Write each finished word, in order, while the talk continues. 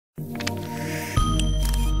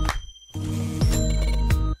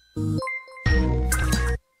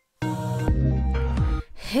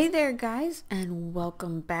Hey there guys, and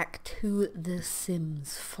welcome back to The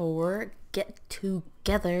Sims 4 Get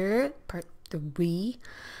Together Part 3.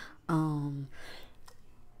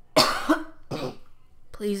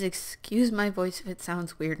 Please excuse my voice if it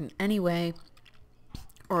sounds weird in any way,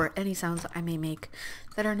 or any sounds I may make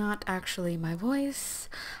that are not actually my voice.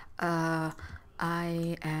 I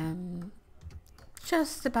am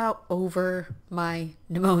just about over my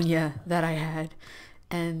pneumonia that I had,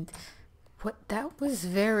 and that was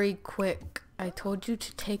very quick. I told you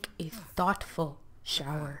to take a thoughtful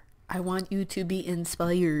shower. I want you to be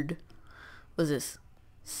inspired. What's this?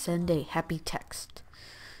 Send a happy text.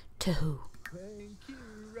 To who?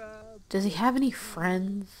 Does he have any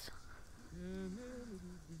friends?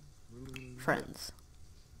 Friends.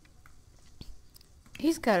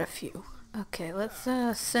 He's got a few. Okay, let's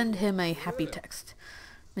send him a happy text.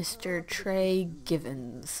 Mr. Trey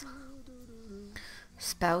Givens.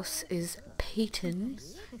 Spouse is Peyton.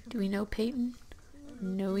 Do we know Peyton?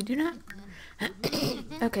 No, we do not.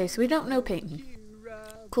 Okay, so we don't know Peyton.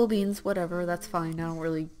 Cool beans, whatever, that's fine. I don't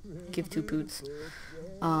really give two poots.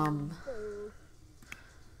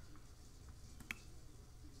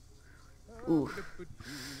 Ooh.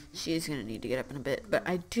 She is gonna need to get up in a bit, but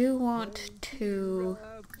I do want to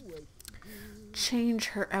change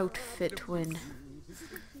her outfit when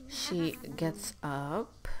she gets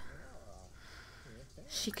up.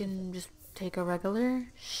 She can just take a regular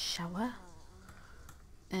shower.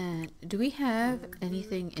 And do we have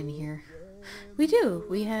anything in here? We do.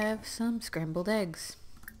 We have some scrambled eggs.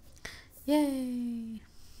 Yay.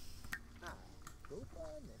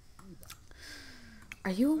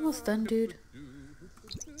 Are you almost done, dude?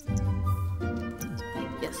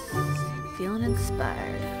 Yes. Feeling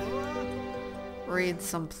inspired. Read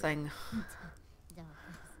something.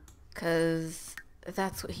 'Cause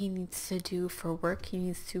that's what he needs to do for work. He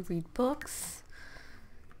needs to read books.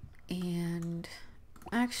 And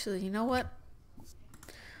actually, you know what?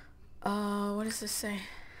 What does this say?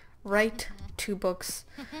 Write 2 books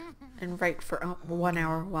and write for 1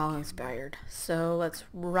 hour while inspired. So let's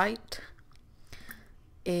write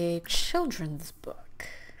a children's book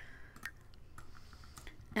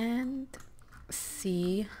and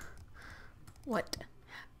see what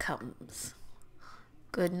comes.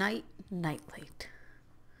 Good night, night late.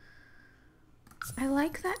 I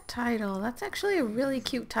like that title. That's actually a really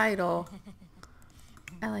cute title.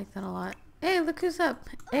 I like that a lot. Hey, look who's up.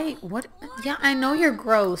 Hey, what? Yeah, I know you're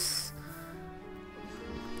gross.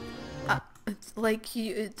 It's like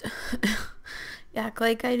you act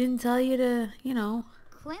like I didn't tell you to, you know,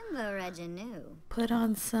 put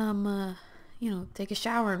on some, you know, take a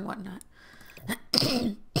shower and whatnot.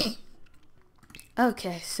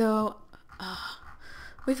 Okay, so,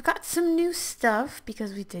 we've got some new stuff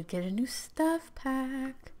because we did get a new stuff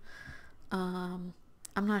pack. I'm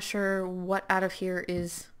not sure what out of here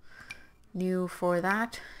is new for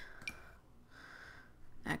that.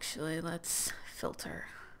 Actually, let's filter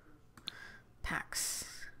packs.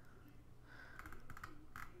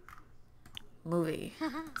 Movie.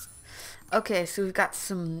 Okay, so we've got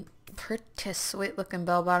some pretty sweet looking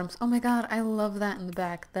bell bottoms. Oh my god, I love that in the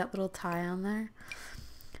back. That little tie on there.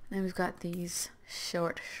 And then we've got these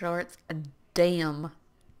short shorts. Damn,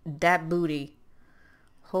 that booty.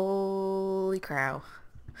 Holy crow.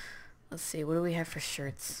 Let's see, what do we have for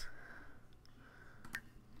shirts?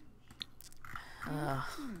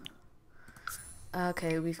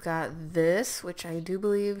 Okay, we've got this, which I do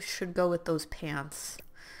believe should go with those pants.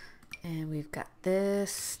 And we've got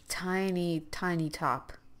this tiny, tiny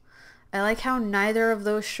top. I like how neither of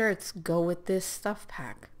those shirts go with this stuff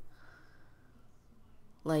pack.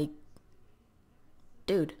 Like,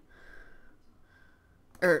 dude.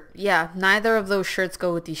 Yeah, neither of those shirts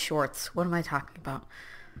go with these shorts. What am I talking about?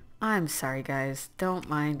 I'm sorry, guys. Don't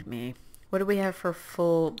mind me. What do we have for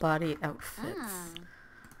full body outfits?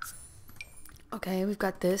 Okay, we've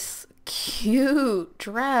got this cute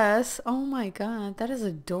dress. Oh my god, that is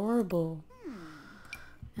adorable.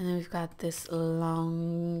 And then we've got this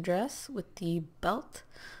long dress with the belt.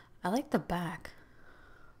 I like the back.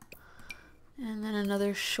 And then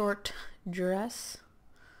another short dress.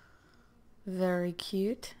 Very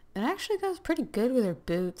cute. It actually goes pretty good with her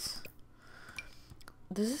boots.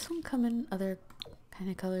 Does this one come in other kind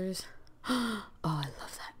of colors? Oh, I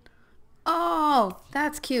love that. Oh,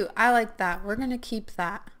 that's cute. I like that. We're gonna keep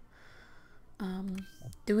that.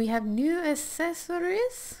 Do we have new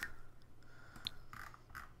accessories?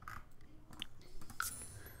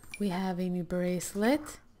 We have a new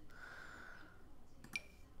bracelet.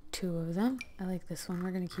 2 of them. I like this one.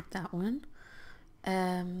 We're gonna keep that one.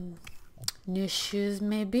 New shoes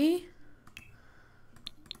maybe.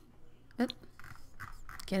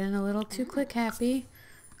 Getting a little too click happy.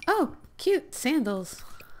 Oh, cute sandals.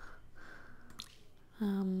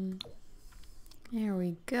 There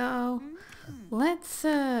we go. Let's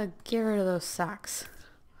get rid of those socks.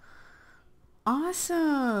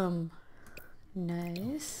 Awesome.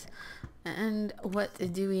 Nice. And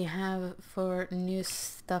what do we have for new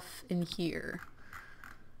stuff in here?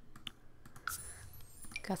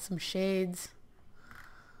 Got some shades.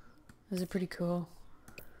 Those are pretty cool.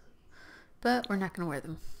 But we're not gonna wear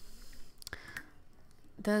them.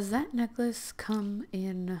 Does that necklace come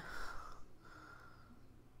in?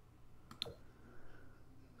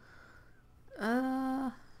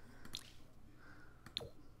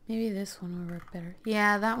 Maybe this one will work better.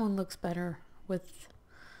 Yeah, that one looks better with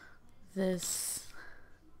this.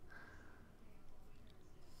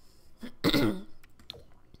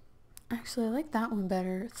 Actually, I like that one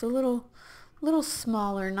better. It's a little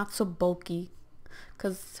smaller, not so bulky,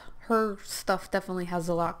 because her stuff definitely has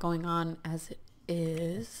a lot going on as it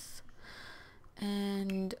is.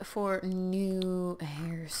 And for new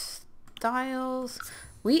hairstyles,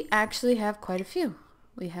 we actually have quite a few.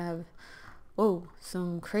 We have, whoa,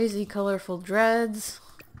 some crazy colorful dreads.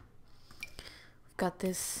 We've got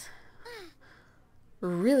this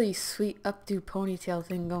really sweet updo ponytail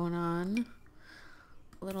thing going on.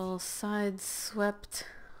 Little side swept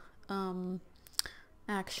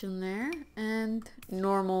action there, and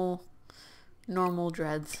normal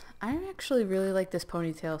dreads. I actually really like this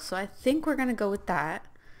ponytail, so I think we're gonna go with that.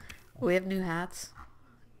 We have new hats.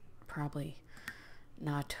 Probably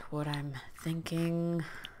not what I'm thinking.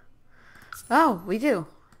 Oh, we do.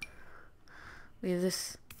 We have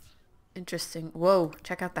this interesting, whoa,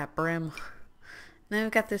 check out that brim. And then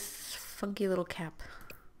we've got this funky little cap.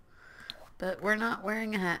 But we're not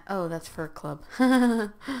wearing a hat. Oh, that's for a club.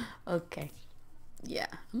 Okay. Yeah,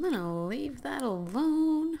 I'm gonna leave that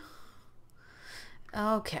alone.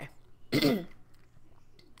 Okay.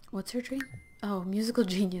 What's her dream? Oh, musical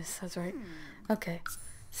genius. That's right. Okay.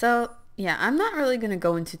 So, yeah, I'm not really gonna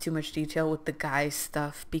go into too much detail with the guy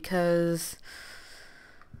stuff because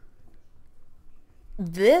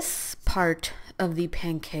this part of the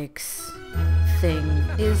Pancakes thing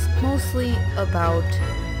is mostly about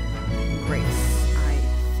Grace, I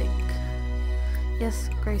think. Yes,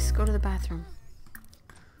 Grace, go to the bathroom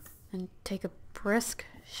and take a brisk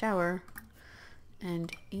shower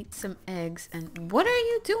and eat some eggs. And what are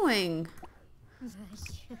you doing?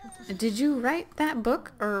 Did you write that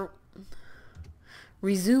book or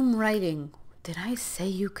resume writing? Did I say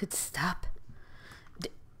you could stop?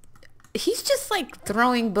 He's just like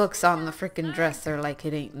throwing books on the frickin' dresser like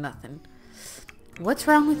it ain't nothing. What's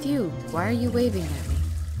wrong with you? Why are you waving at me?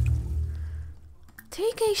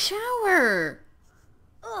 Take a shower.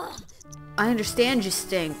 I understand you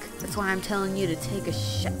stink. That's why I'm telling you to take a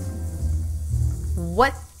shower.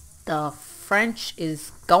 What the French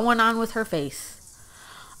is going on with her face?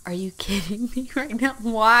 Are you kidding me right now?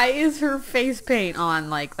 Why is her face paint on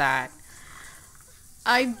like that?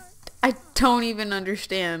 I don't even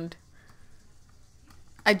understand.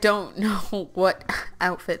 I don't know what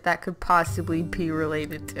outfit that could possibly be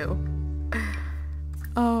related to.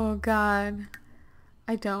 Oh God.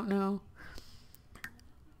 I don't know.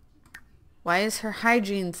 Why is her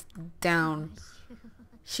hygiene's down?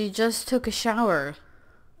 She just took a shower.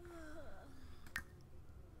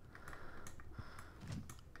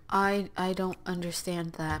 I don't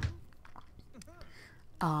understand that.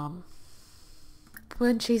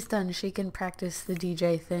 When she's done, she can practice the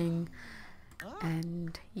DJ thing.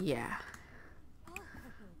 And yeah.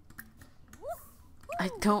 I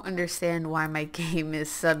don't understand why my game is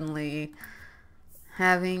suddenly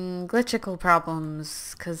having glitchical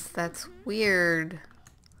problems, because that's weird.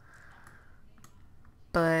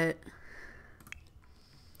 But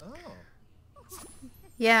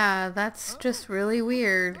yeah, that's just really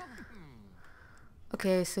weird.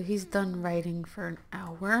 Okay, so he's done writing for an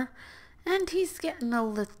hour and he's getting a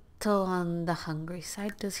little on the hungry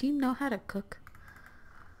side. Does he know how to cook?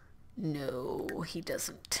 No, he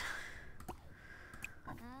doesn't.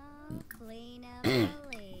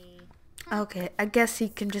 Okay, I guess he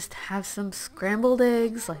can just have some scrambled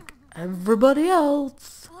eggs like everybody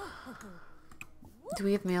else. Do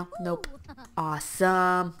we have mail? Nope.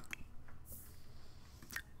 Awesome.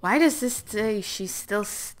 Why does this say she still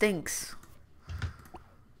stinks?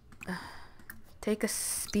 Take a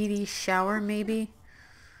speedy shower, maybe?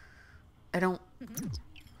 I don't...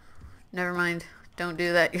 Never mind. Don't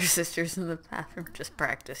do that. Your sister's in the bathroom. Just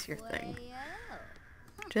practice your thing.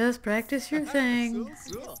 Just practice your thing.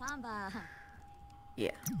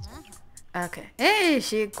 Yeah. Okay. Hey,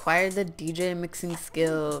 she acquired the DJ mixing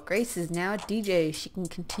skill. Grace is now a DJ. She can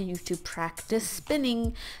continue to practice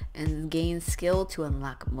spinning and gain skill to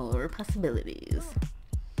unlock more possibilities.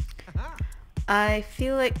 I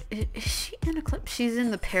feel like... Is she in a clip? She's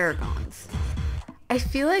in the Paragons. I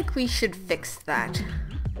feel like we should fix that.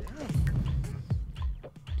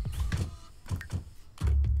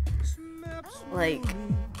 Like,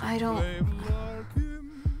 I don't...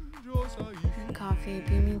 Coffee,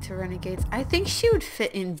 beaming to Renegades. I think she would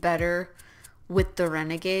fit in better with the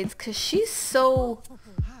Renegades because she's so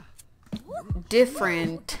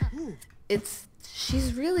different.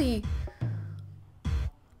 She's really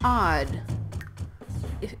odd,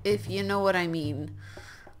 if you know what I mean.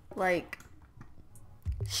 Like,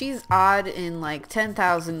 she's odd in like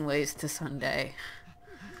 10,000 ways to Sunday.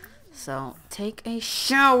 So, take a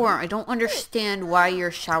shower. I don't understand why your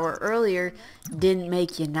shower earlier didn't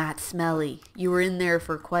make you not smelly. You were in there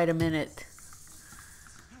for quite a minute.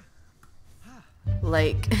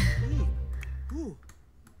 Like...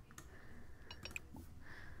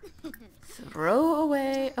 Throw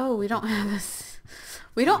away... Oh, we don't have a...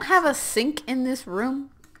 We don't have a sink in this room.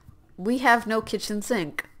 We have no kitchen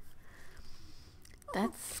sink.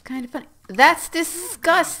 That's kind of funny. That's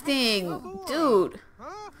disgusting! Dude!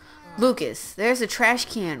 Lucas, there's a trash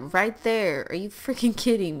can right there. Are you freaking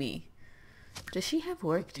kidding me? Does she have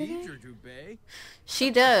work today? She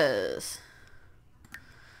does.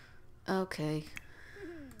 Okay.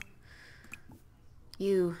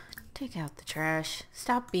 You, take out the trash.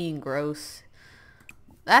 Stop being gross.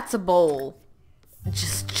 That's a bowl.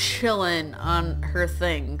 Just chilling on her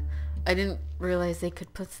thing. I didn't realize they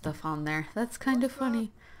could put stuff on there. That's kind of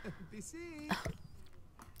funny.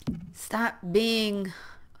 Stop being...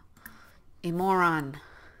 a moron.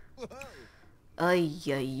 Ay,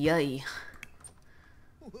 ay, ay.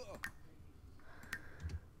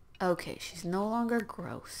 Okay, she's no longer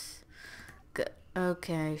gross. Good.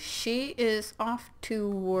 Okay, she is off to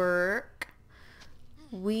work.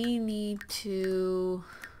 We need to...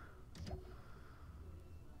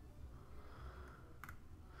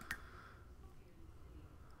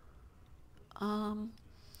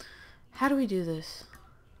 How do we do this?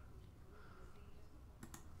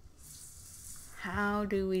 How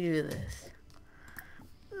do we do this?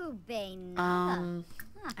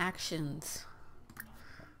 Actions.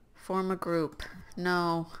 Form a group.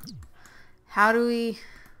 No. How do we...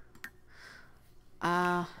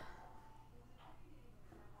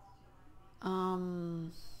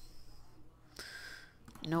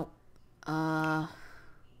 Nope.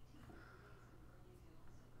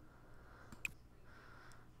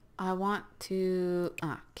 I want to...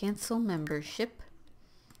 cancel membership.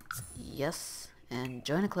 Yes. And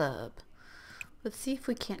join a club. Let's see if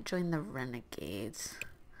we can't join the Renegades.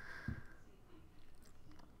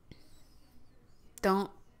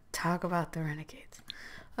 Don't talk about the Renegades.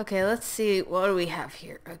 Okay, let's see. What do we have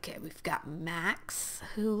here? Okay, we've got Max,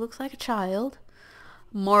 who looks like a child.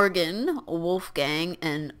 Morgan, Wolfgang,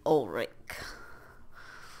 and Ulrich.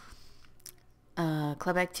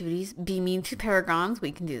 Club activities. Be mean to Paragons.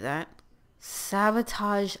 We can do that.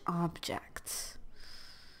 Sabotage objects.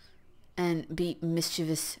 And be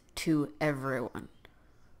mischievous to everyone.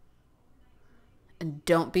 And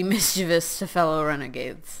don't be mischievous to fellow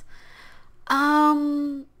Renegades.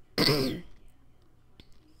 I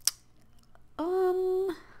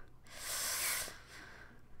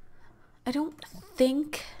don't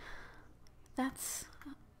think that's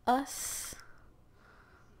us.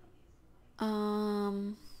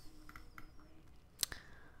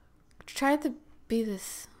 Try to be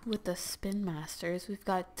this with the Spin Masters. We've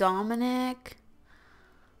got Dominic,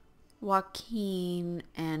 Joaquin,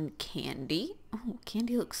 and Candy. Oh,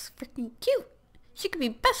 Candy looks freaking cute. She could be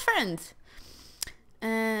best friends.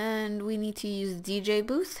 And we need to use DJ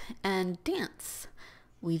booth and dance.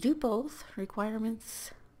 We do both.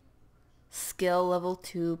 Requirements: skill level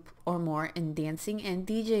 2 or more in dancing and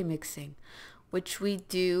DJ mixing, which we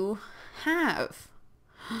do have.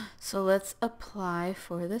 So let's apply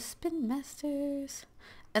for the Spin Masters.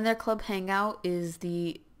 And their club hangout is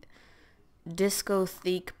the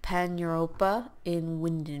Discotheque Pan Europa in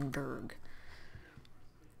Windenburg.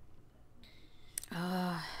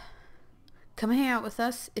 Come hang out with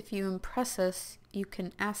us. If you impress us, you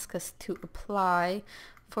can ask us to apply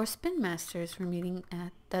for Spin Masters. We're meeting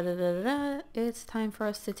at da-da-da-da-da. It's time for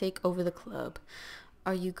us to take over the club.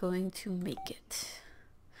 Are you going to make it?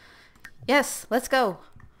 Yes, let's go.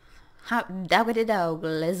 Doggity dog,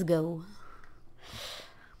 let's go.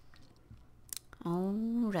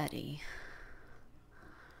 Alrighty.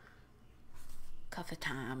 Coffee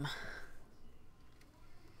time.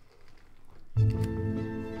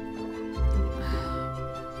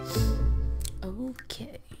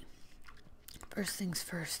 First things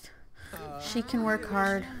first. She can work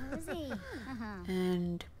hard.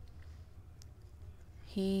 And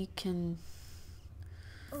he can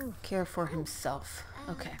care for himself.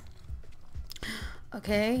 Okay.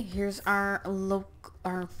 Okay, here's our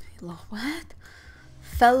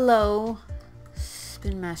fellow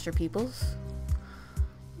Spin Master peoples.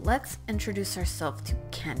 Let's introduce ourselves to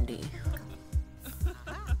Candy.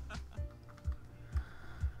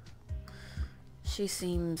 She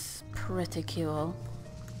seems pretty cool.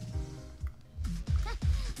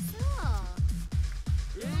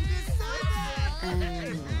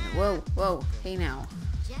 And whoa, hey now.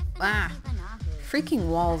 Ah, freaking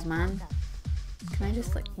walls, man. Can I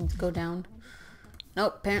just like go down?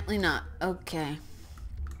 Nope, apparently not. Okay.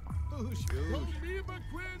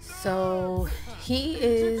 So he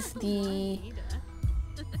is the,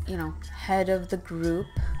 head of the group.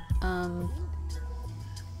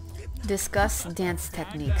 Discuss dance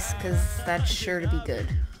techniques, because that's sure to be good.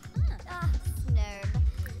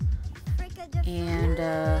 And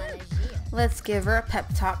let's give her a pep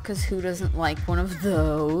talk, because who doesn't like one of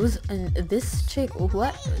those? And this chick,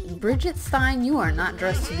 what? Bridget Stein, you are not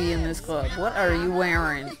dressed to be in this club. What are you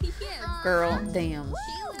wearing? Girl, damn.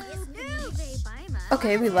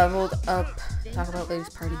 Okay, we leveled up. Talk about ladies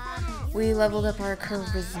party. We leveled up our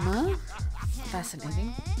charisma.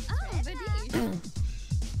 Fascinating.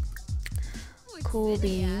 Cool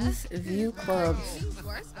beans. View clubs.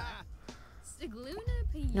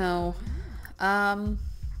 No.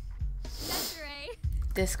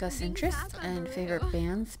 Discuss interests and favorite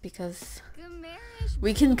bands, because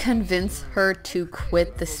we can convince her to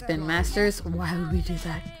quit the Spin Masters. Why would we do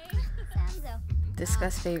that?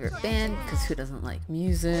 Discuss favorite band, because who doesn't like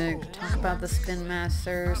music? Talk about the Spin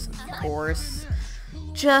Masters, of course.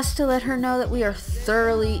 Just to let her know that we are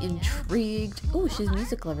thoroughly intrigued. Oh, she's a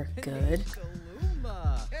music lover. Good.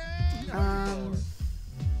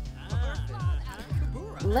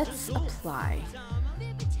 Let's apply.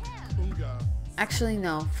 Actually,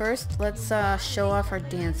 no. First, let's show off our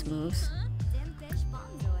dance moves.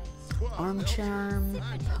 Arm charm,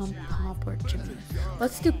 pump pop, or Jimmy.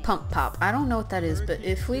 Let's do pump pop. I don't know what that is, but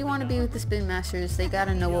if we want to be with the Spin Masters, they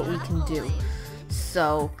gotta know what we can do.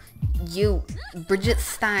 So, you, Bridget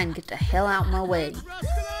Stein, get the hell out my way.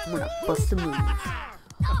 I'm gonna bust a move.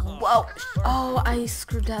 Whoa! Oh, I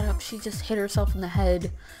screwed that up. She just hit herself in the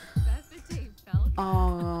head.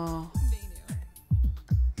 Oh.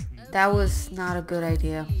 That was not a good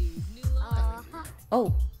idea.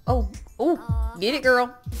 Oh. Get it,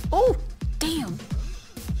 girl. Oh, damn.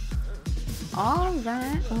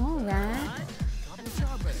 Alright.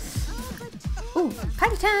 Ooh,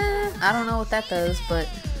 party time. I don't know what that does, but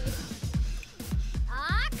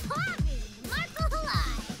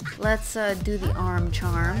let's do the arm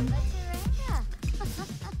charm.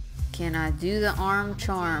 Can I do the arm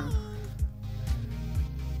charm?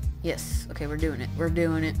 Yes. Okay, we're doing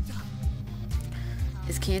it.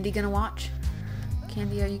 Is Candy gonna watch?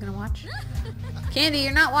 Candy, are you gonna watch? Candy,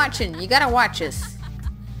 you're not watching. You gotta watch us.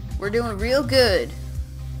 We're doing real good.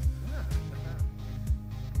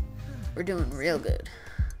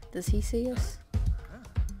 Does he see us?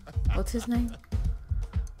 What's his name?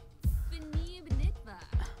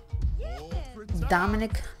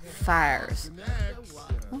 Dominic Fires.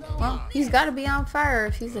 Oh, well, he's gotta be on fire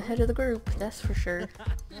if he's the head of the group. That's for sure.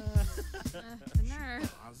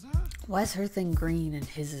 Why is her thing green and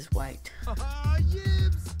his is white?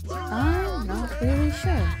 I'm not really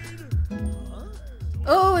sure.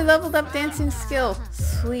 Oh, we leveled up dancing skill.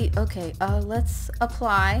 Sweet. Okay, let's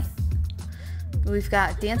apply. We've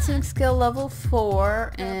got dancing skill level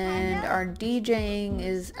 4, and our DJing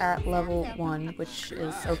is at level 1, which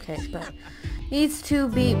is okay, but needs to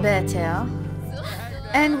be better.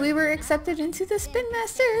 And we were accepted into the Spin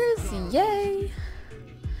Masters. Yay!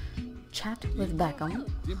 Chat with Beckham.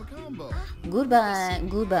 Goodbye.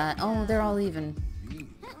 Oh, they're all leaving.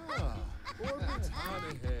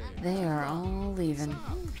 They are all leaving.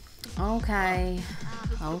 Okay.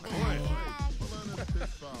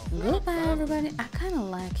 Goodbye, everybody. I kind of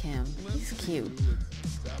like him. He's cute.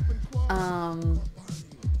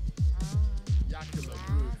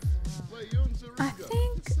 I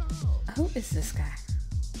think... Who is this guy?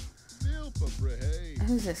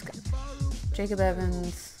 Who's this guy? Jacob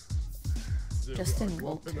Evans. Justin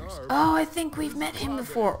Walters. Oh, I think we've met him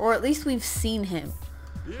before. Or at least we've seen him.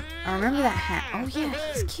 I remember that hat. Oh, yeah.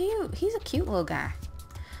 He's cute. He's a cute little guy.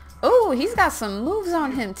 Oh, he's got some moves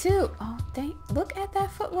on him, too. Oh, dang. Look at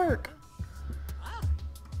that footwork.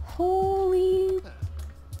 Holy...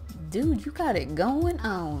 Dude, you got it going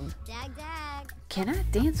on. Can I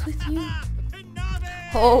dance with you?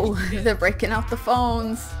 Oh, they're breaking out the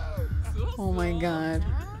phones. Oh my god.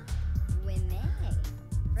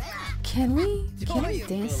 Can we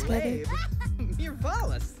dance together?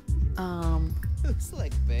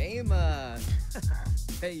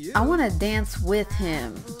 I want to dance with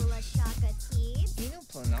him.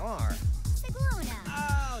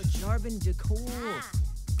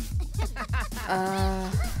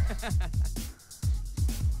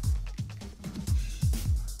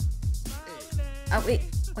 Oh, wait,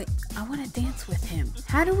 I want to dance with him.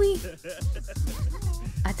 How do we?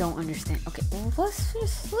 I don't understand. Okay, well,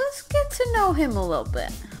 let's get to know him a little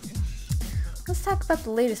bit. Let's talk about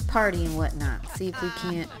the latest party and whatnot. See if we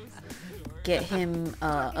can't get him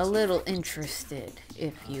a little interested,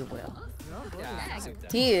 if you will.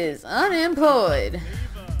 He is unemployed.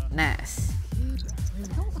 Nice.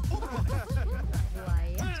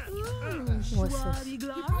 What's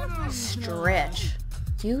this? Stretch.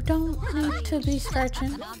 You don't need to be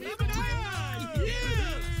stretching.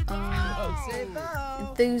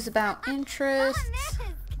 Enthuse about interests.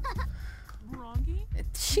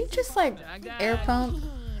 She just like air pump.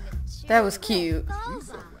 That was cute.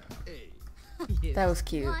 That was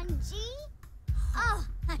cute.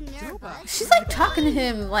 She's like talking to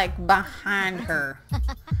him like behind her.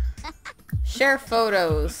 Share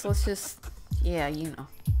photos. Let's just, yeah, you know,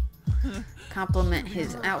 compliment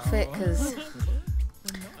his outfit because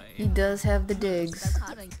he does have the digs.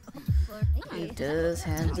 He does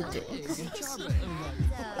have the digs.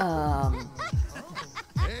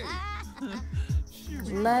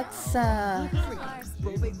 Let's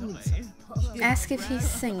ask if he's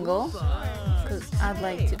single, because I'd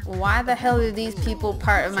like to. Why the hell are these people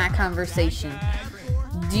part of my conversation?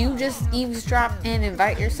 Do you just eavesdrop and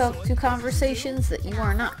invite yourself to conversations that you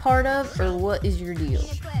are not part of, or what is your deal?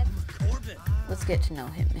 Let's get to know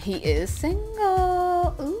him. He is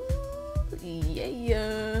single. Ooh,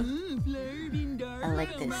 yeah. I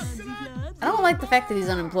like this. I don't like the fact that he's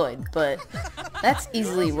unemployed, but that's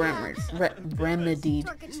easily remedied.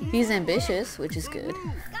 He's ambitious, which is good.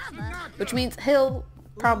 Which means he'll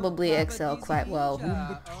probably excel quite well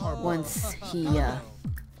once he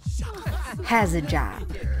has a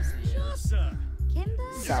job.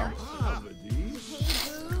 So,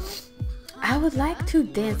 I would like to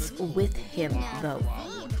dance with him, though.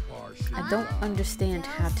 I don't understand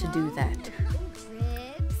how to do that.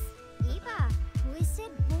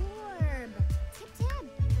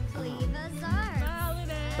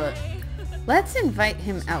 But let's invite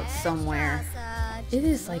him out somewhere. It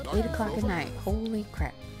is like 8 o'clock at night. Holy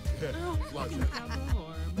crap.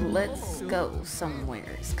 Let's go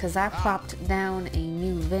somewhere. Because I plopped down a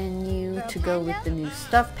new venue to go with the new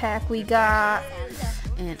stuff pack we got.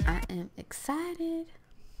 And I am excited.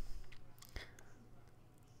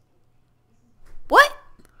 What?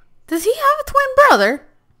 Does he have a twin brother?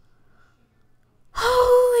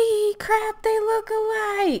 Holy crap, they look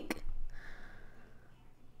alike.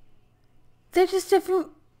 They're just different.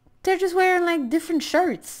 They're just wearing like different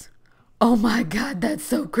shirts. Oh my god, that's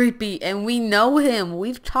so creepy. And we know him.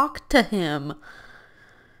 We've talked to him.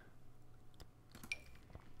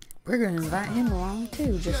 We're gonna invite him along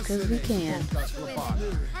too, just because we can.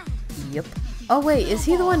 Yep. Oh wait, is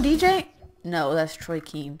he the one DJ? No, that's Troy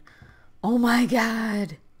Keane. Oh my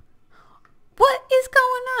god. What is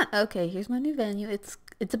going on? Okay, here's my new venue. It's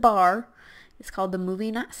a bar. It's called the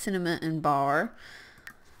Movie Not Cinema and Bar.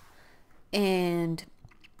 And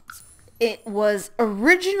it was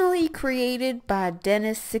originally created by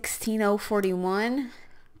Dennis 16041,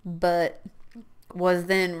 but was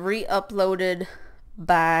then re-uploaded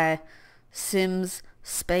by Sims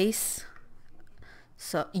Space.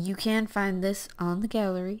 So you can find this on the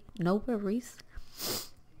gallery, no worries.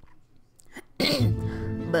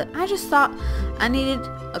 But I just thought I needed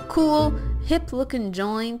a cool, hip looking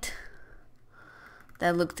joint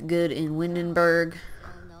that looked good in Windenburg.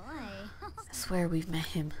 I swear we've met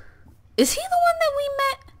him. Is he the one that we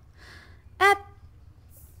met at...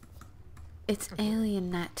 It's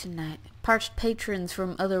alien night tonight. Parched patrons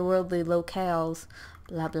from otherworldly locales.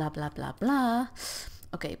 Blah, blah, blah, blah, blah.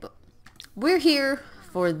 Okay, but we're here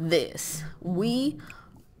for this. We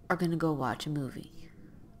are gonna go watch a movie.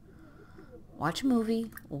 Watch a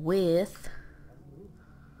movie with...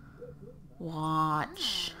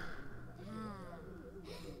 Watch...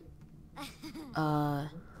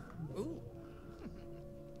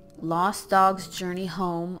 Lost Dog's Journey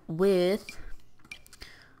Home with...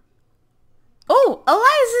 Oh,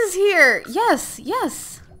 Eliza's here! Yes,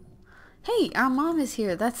 yes! Hey, our mom is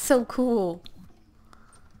here. That's so cool.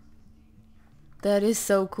 That is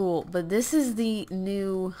so cool. But this is the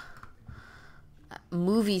new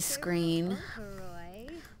movie screen.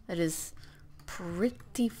 That is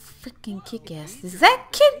pretty freaking kick-ass. Is that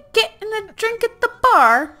kid get... getting a drink at the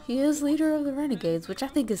bar. He is leader of the Renegades, which I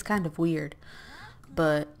think is kind of weird.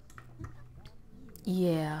 But,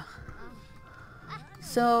 yeah.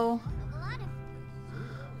 So,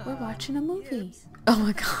 we're watching a movie. Oh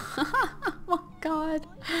my god. Oh my god.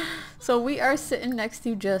 So we are sitting next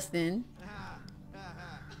to Justin.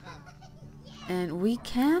 And we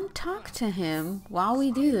can talk to him while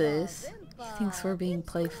we do this. He thinks we're being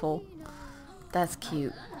playful. That's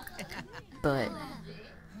cute. But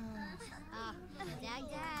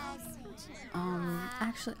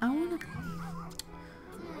actually I wanna...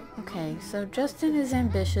 Okay, so Justin is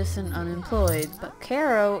ambitious and unemployed, but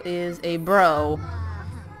Caro is a bro.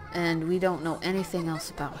 And we don't know anything else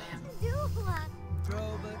about him.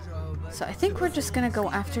 So I think we're just gonna go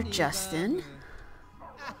after Justin.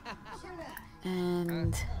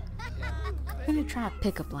 And we're gonna try a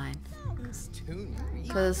pickup line.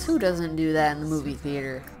 Because who doesn't do that in the movie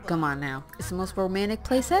theater? Come on now. It's the most romantic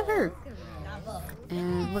place ever.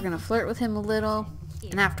 And we're gonna flirt with him a little.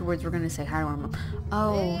 And afterwards we're gonna say hi to our mom.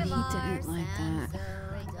 Oh, he didn't like that.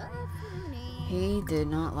 He did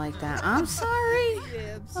not like that. I'm sorry.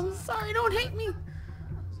 I'm sorry. Don't hate me.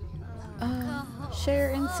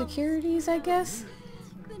 Share insecurities, I guess.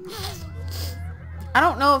 I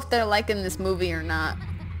don't know if they're liking this movie or not.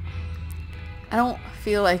 I don't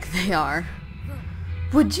feel like they are.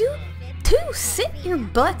 Would you two sit your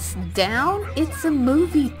butts down? It's a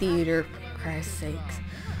movie theater, for Christ's sakes.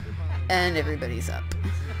 And everybody's up.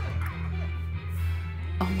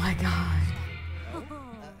 Oh my god.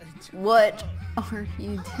 What are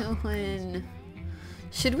you doing?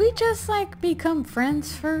 Should we just like become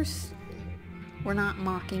friends first? We're not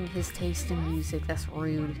mocking his taste in music. That's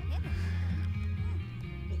rude.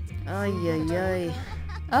 Ay, ay, ay.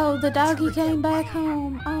 Oh, the doggy came back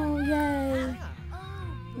home. Oh, yay.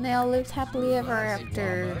 And they all lived happily ever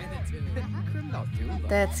after.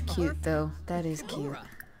 That's cute, though. That is cute.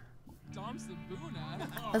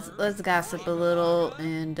 Let's gossip a little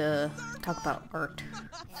and talk about art.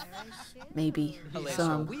 Maybe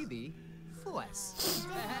some.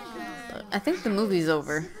 I think the movie's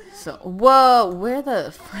over. So, whoa, where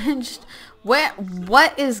the French?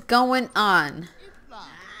 What is going on?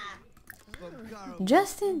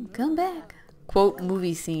 Justin, come back. Quote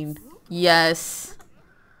movie scene. Yes.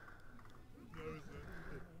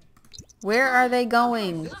 Where are they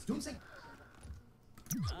going?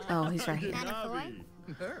 Oh, he's right here.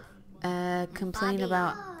 Complain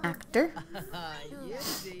about actor.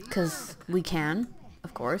 Because we can,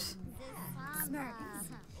 of course.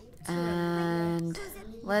 And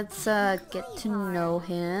let's get to know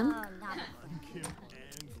him.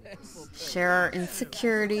 Share our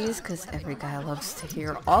insecurities, because every guy loves to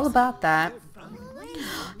hear all about that.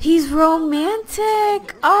 He's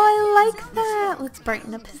romantic! Oh, I like that! Let's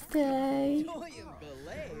brighten up his day.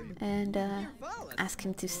 And ask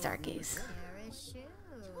him to stargaze.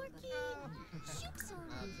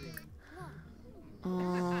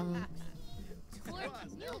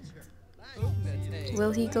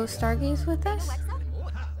 Will he go stargaze with us?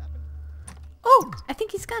 Oh, I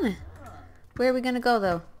think he's gonna. Where are we gonna go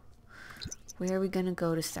though? Where are we gonna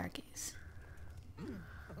go to stargaze?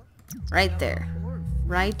 Right there.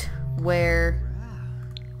 Right where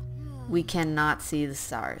we cannot see the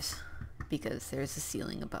stars because there's a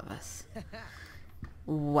ceiling above us.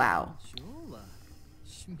 Wow.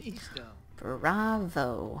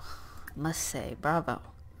 Bravo. Must say, bravo.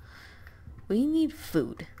 We need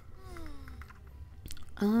food.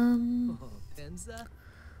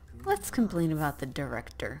 Let's complain about the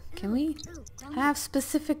director. Can we have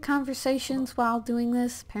specific conversations while doing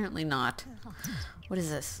this? Apparently not. What is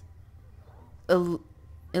this?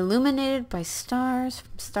 Illuminated by stars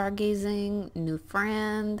from stargazing. New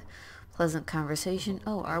friend. Pleasant conversation.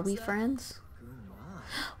 Oh, are we friends?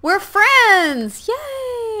 We're friends!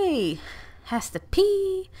 Yay! Has to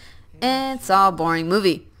pee. And it's all boring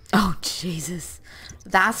movie. Oh, Jesus.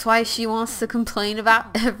 That's why she wants to complain about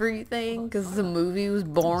everything, because the movie was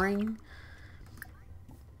boring.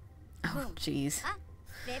 Oh, jeez.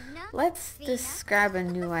 Let's describe a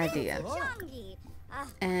new idea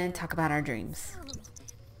and talk about our dreams.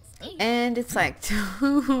 And it's like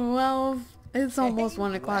 12. It's almost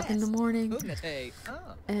 1 o'clock in the morning.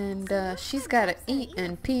 And she's got to eat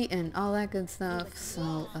and pee and all that good stuff.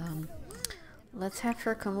 So, let's have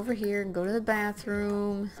her come over here and go to the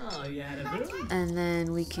bathroom. And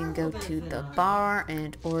then we can go to the bar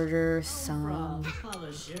and order some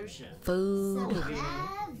food.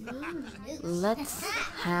 Let's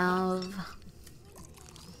have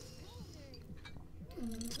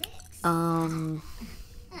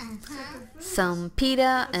some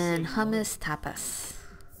pita and hummus tapas.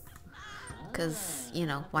 Because, you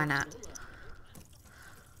know, why not?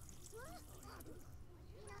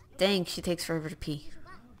 Dang, she takes forever to pee.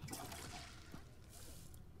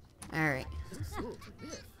 Alright.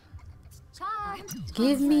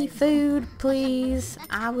 Give me food, please.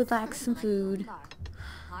 I would like some food.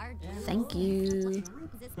 Thank you.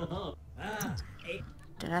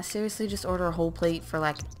 Did I seriously just order a whole plate for,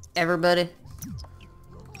 like, everybody?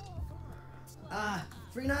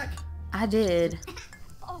 Free knock. I did.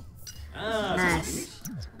 Nice.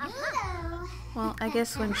 Well, I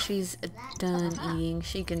guess when she's done eating,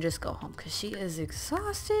 she can just go home because she is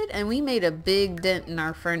exhausted. And we made a big dent in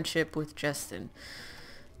our friendship with Justin,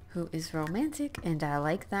 who is romantic, and I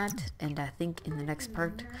like that. And I think in the next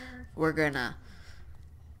part, we're gonna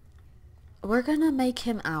make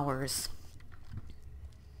him ours.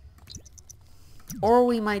 Or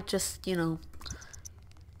we might just, you know,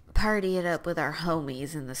 party it up with our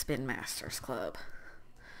homies in the Spin Masters Club.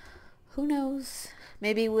 Who knows?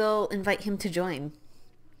 Maybe we'll invite him to join.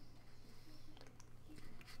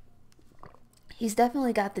 He's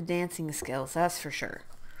definitely got the dancing skills, that's for sure.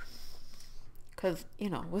 Because, you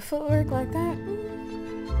know, with footwork like that,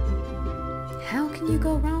 how can you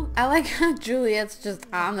go wrong? I like how Juliet's just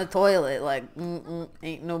on the toilet, like,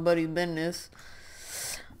 ain't nobody's business.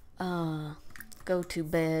 Go to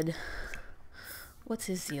bed. What's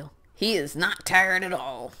his deal? He is not tired at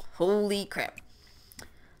all. Holy crap.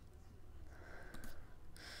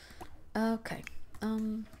 Okay.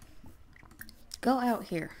 Go out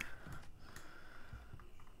here.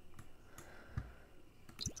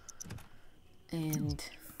 And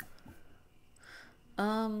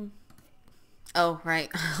oh right,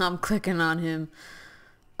 I'm clicking on him.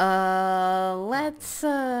 Let's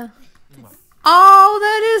oh,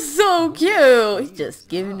 that is so cute. He's just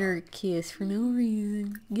giving her a kiss for no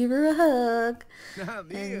reason. Give her a hug.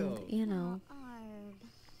 And, you know,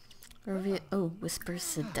 oh, whisper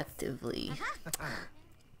seductively.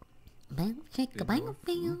 And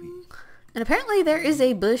apparently there is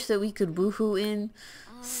a bush that we could woohoo in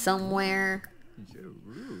somewhere.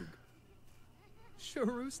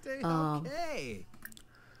 Okay.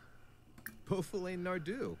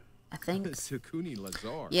 Nardu. I think.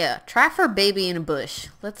 Yeah, try for baby in a bush.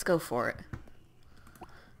 Let's go for it.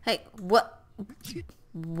 Hey, what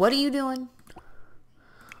are you doing?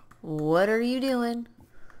 What are you doing?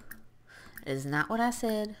 That is not what I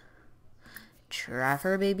said. Try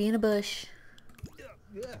for a baby in a bush.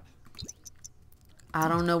 I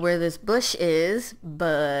don't know where this bush is,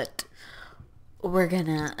 but we're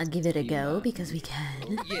gonna give it a go because we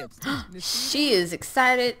can. She is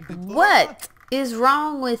excited. What is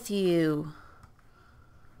wrong with you?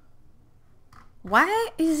 Why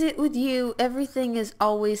is it with you everything is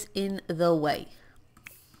always in the way?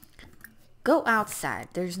 Go outside.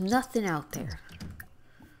 There's nothing out there.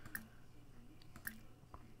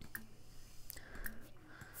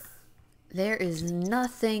 There is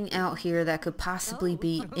nothing out here that could possibly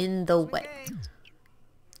be in the way.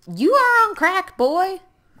 You are on crack, boy.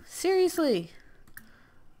 Seriously.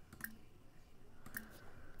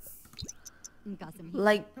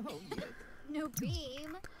 Like, no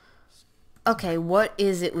beam. Okay, what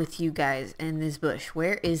is it with you guys and this bush?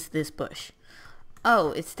 Where is this bush?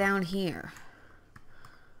 Oh, it's down here.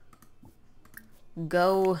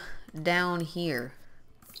 Go down here.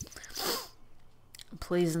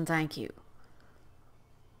 Please and thank you.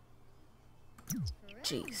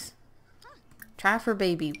 Jeez. Try for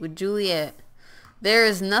baby with Juliet. There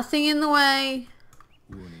is nothing in the way.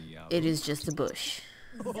 It is just a bush.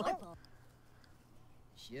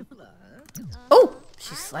 Oh!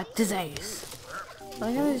 She slapped his ass.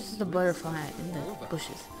 Like how there's just a butterfly in the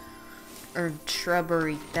bushes. Or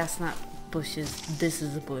shrubbery. That's not bushes. This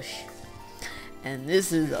is a bush. And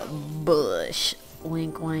this is a bush.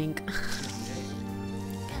 Wink wink.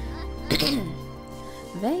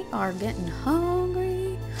 They are getting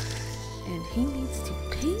hungry. And he needs to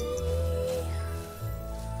pee.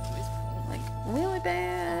 Like really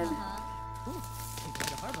bad.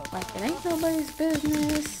 Like it ain't nobody's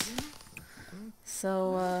business.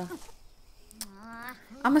 So,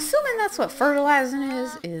 I'm assuming that's what fertilizing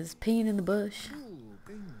is peeing in the bush.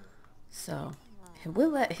 So,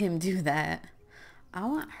 we'll let him do that. I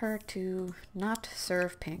want her to not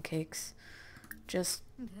serve pancakes. Just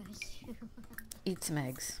eat some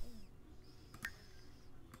eggs.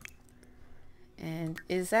 And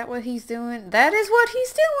is that what he's doing? That is what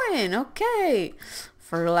he's doing! Okay.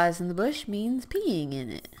 Fertilizing the bush means peeing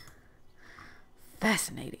in it.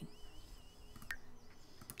 Fascinating.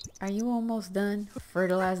 Are you almost done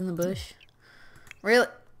fertilizing the bush? Really?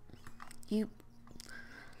 You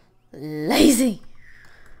lazy.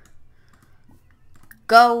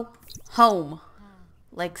 Go Home.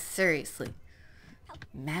 Like, seriously.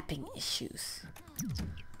 Mapping issues.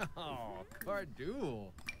 Oh, Cardool.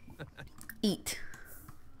 Eat.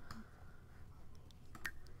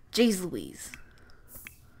 Jeez Louise.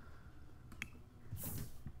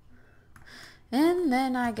 And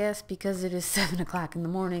then I guess because it is 7 o'clock in the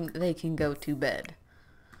morning, they can go to bed.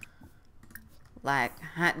 Like,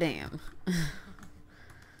 hot damn.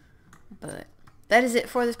 But that is it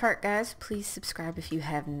for this part, guys. Please subscribe if you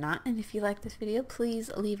have not. And if you like this video,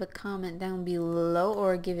 please leave a comment down below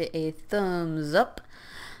or give it a thumbs up.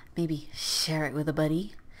 Maybe share it with a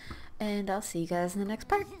buddy. And I'll see you guys in the next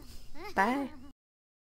part. Bye.